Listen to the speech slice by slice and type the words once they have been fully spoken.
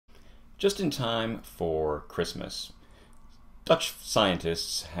Just in time for Christmas, Dutch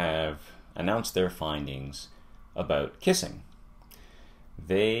scientists have announced their findings about kissing.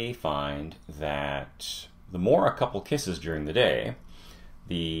 They find that the more a couple kisses during the day,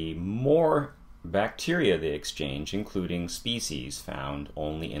 the more bacteria they exchange, including species found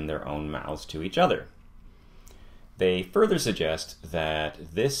only in their own mouths to each other. They further suggest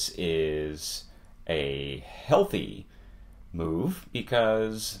that this is a healthy move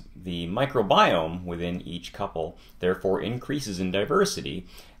because the microbiome within each couple therefore increases in diversity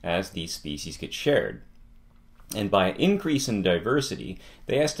as these species get shared. And by increase in diversity,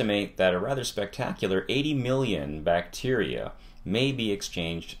 they estimate that a rather spectacular 80 million bacteria may be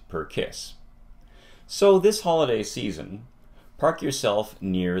exchanged per kiss. So this holiday season, park yourself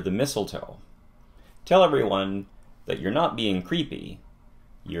near the mistletoe. Tell everyone that you're not being creepy,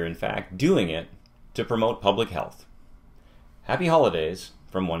 you're in fact doing it to promote public health. Happy holidays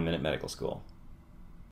from 1 Minute Medical School.